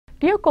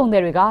တရုတ်ကုန်သ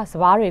ည်တွေကစ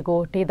ဘာတွေကို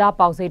ဒေသ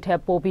ပေါက်ဈေးထက်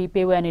ပိုပြီး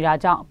ပေးဝယ်နေတာ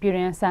ကြောင့်ပြည်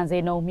တွင်းဆန်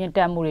ဈေးနှုန်းမြင့်တ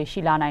က်မှုတွေ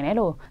ရှိလာနိုင်တယ်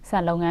လို့ဆ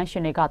န်လုပ်ငန်းရှ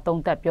င်တွေက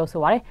သုံးသပ်ပြော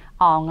ဆိုပါတယ်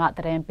။အောင်ကသ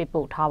တင်းပေး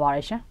ပို့ထားပါတ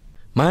ယ်ရှင်။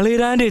မန္တလေး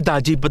တိုင်းဒေသ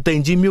ကြီးပသိ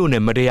မ်ကြီးမြို့န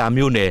ယ်မတရာ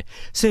မြို့နယ်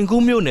စင်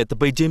ကူးမြို့နယ်တ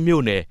ပိတ်ချင်း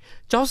မြို့နယ်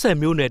ကျောက်ဆယ်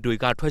မြို့နယ်တွေ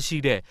ကထွက်ရှိ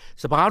တဲ့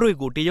စဘာတွေ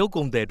ကိုတရုတ်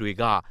ကုန်သည်တွေ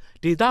က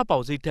ဒေသပေါ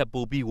က်ဈေးထက်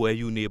ပိုပြီးဝယ်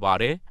ယူနေပါ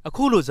တယ်။အ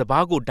ခုလိုစဘာ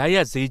ကိုဓာတ်ရ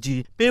က်ဈေး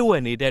ကြီးပေးဝ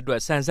ယ်နေတဲ့အတွ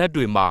က်ဆန်ဆက်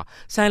တွေမှာ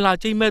ဆန်လာ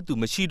ကျိမ့်မဲ့သူ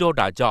မရှိတော့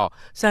တာကြောင့်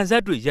ဆန်ဆ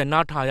က်တွေရပ်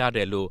နားထားရတ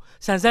ယ်လို့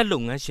ဆန်ဆက်လု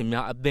ပ်ငန်းရှင်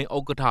များအသင်းဥ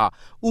က္ကဋ္ဌ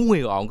ဦးငွေ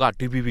အောင်က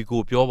DVB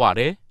ကိုပြောပါတ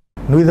ယ်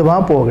။နှွေစဘာ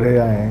ပေါ်ကြ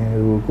ရရင်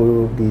ကို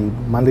ဒီ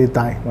မန္တလေး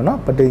တိုင်းပေါ့နော်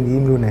ပသိမ်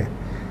ကြီးမြို့နယ်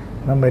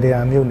မတရာ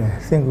မြို့နယ်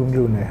စင်ကူး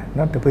မြို့နယ်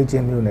နော်တပိတ်ချ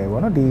င်းမြို့နယ်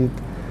ပေါ့နော်ဒီ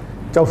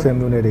ကျောက်ဆယ်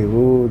မြို့နယ်တွေ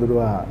ကိုသူ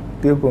တို့က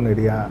တရုတ်ကုန်တွေ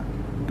က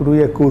သူတို့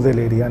ရဲ့ကိုယ်စား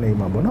လှယ်တွေကနေ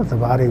မှာပေါ့နော်စ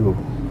ဘာတွေကို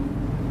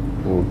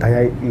ဓာတ်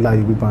ရိုက်လာ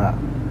ယူပြီးမှ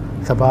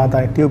စဘာအ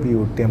တိုင်းတရုတ်ပြည်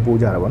ကိုတင်ပို့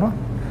ကြတာပေါ့နော်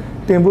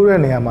တင်ပို့တဲ့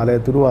နေရာမှာလဲ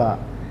သူတို့က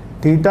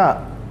ဒေတာ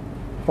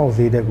ပေါက်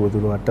ဈေးတဲ့ကိုသူ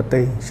တို့က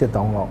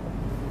3,800,000လောက်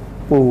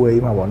ပို့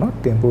ဝေးမှာပေါ့နော်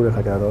တင်ပို့တဲ့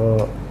ခါကျ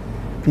တော့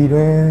ပြည်တွ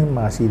င်း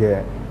မှာရှိတဲ့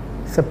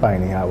စက်ပိုင်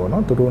တွေကပေါ့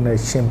နော်သူတို့နဲ့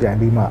ရှင်းပြိုင်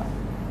ပြီးမှ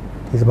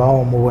ဒီစဘာ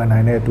ကိုမဝယ်နို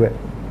င်တဲ့အတွက်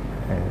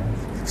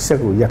စက်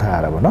ကိုရပ်ထားရ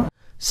တာပေါ့နော်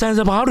ဆန်စ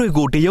ဘာတွေ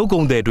ကိုတရုတ်ကု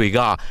န်သည်တွေက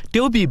တ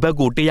ရုတ်ပြည်ဘက်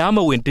ကိုတရားမ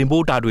ဝင်တင်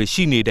ပို့တာတွေ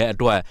ရှိနေတဲ့အ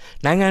တွက်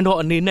နိုင်ငံတော်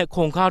အနေနဲ့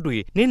ခွန်ခါတွေ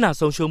နေနာ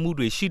ဆုံးရှုံးမှု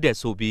တွေရှိတဲ့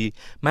ဆိုပြီး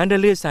မန္တ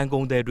လေးဆန်ကု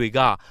န်သည်တွေက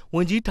ဝ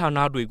န်ကြီးဌာန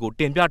တွေကို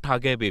တင်ပြထား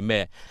ခဲ့ပေ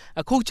မဲ့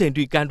အခုချိန်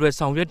ထိကန်တွယ်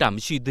ဆောင်ရွက်တာမ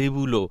ရှိသေး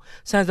ဘူးလို့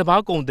ဆန်စဘာ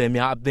ကုန်သည်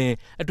များအသင်း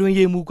အတွင်း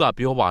ရေးမှူးက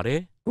ပြောပါတယ်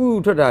အခု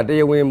ထွက်တာတ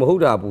ရားဝင်မဟု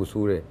တ်တာပူ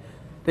ဆိုးတယ်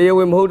တရားဝ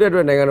င်မဟုတ်တဲ့အတွ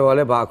က်နိုင်ငံတော်က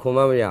လည်းဘာအခွန်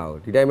မှမရဘူး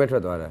ဒီတိုင်းပဲထွ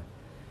က်သွားတာ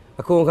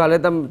အခွန်အခါလ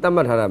ည်းတတ်မှ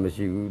တ်ထားတာမ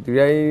ရှိဘူးဒီ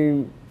တိုင်း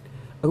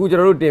အခုကျွန်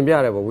တော်တို့တင်ပြရ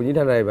တယ်ပေါ့ဝန်ကြီး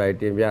ဌာနတွေပါ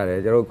တင်ပြရတယ်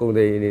ကျွန်တော်တို့ကုန်သ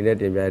ည်အနေနဲ့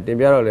တင်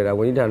ပြတော့လေဒါ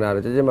ဝန်ကြီးဌာနက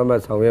တော့ကြက်မ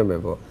တ်ဆောင်ရွက်မ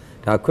ယ်ပေါ့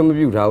ဒါခွင့်မ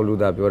ပြုထားဘူးလို့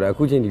သာပြောတာအ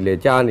ခုချိန်ဒီလေ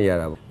ကြားနေရ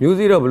တာပေါ့မျိုး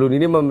စေ့တော့ဘယ်လိုန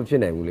ည်းနဲ့မှမဖြ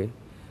စ်နိုင်ဘူးလေ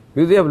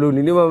မျိုးစေ့ကဘယ်လိုန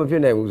ည်းနဲ့မှမဖြ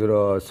စ်နိုင်ဘူးဆို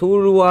တော့ဆိုး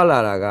ရွားလာ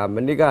တာကမ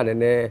နစ်ကနည်း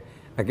နည်း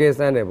အကဲဆ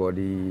န်းတယ်ပေါ့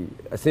ဒီ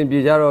အဆင်ပြေ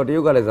ကြတော့တရု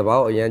တ်ကလည်းစဘာ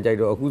ကိုအရန်ကြိုက်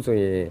တော့အခုဆို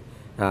ရင်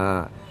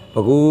ဘ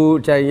ကူ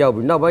ချိုင်ရောက်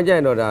ပြီးနောက်ပိုင်းကျရ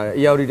င်တော့ဒါ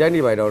အရောက်ဒီတိုင်း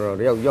နေပါတော့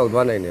ရောက်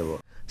သွားနိုင်တယ်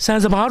ပေါ့ဆန်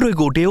စဘာတွေ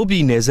ကိုတရုတ်ပြ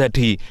ည်နယ်စပ်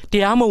ထိတ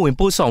ရားမဝင်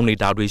ပို့ဆောင်နေ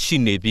တာတွေရှိ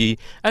နေပြီး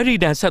အဲ့ဒီ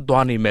တန်းဆက်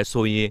သွားနေမယ်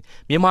ဆိုရင်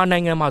မြန်မာနို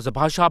င်ငံမှာစ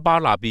ဘာရှားပါ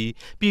လာပြီး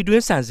ပြည်တွ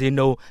င်းဆန်စည်း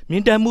နှုန်းမြ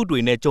င့်တက်မှုတွေ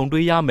နဲ့ကြုံ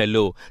တွေ့ရမယ်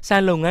လို့ဆ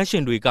န်လုပ်ငန်းရှ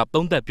င်တွေက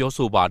သုံးသပ်ပြော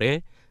ဆိုပါတယ်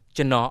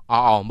ကျွန်တော်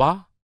အောင်ပါ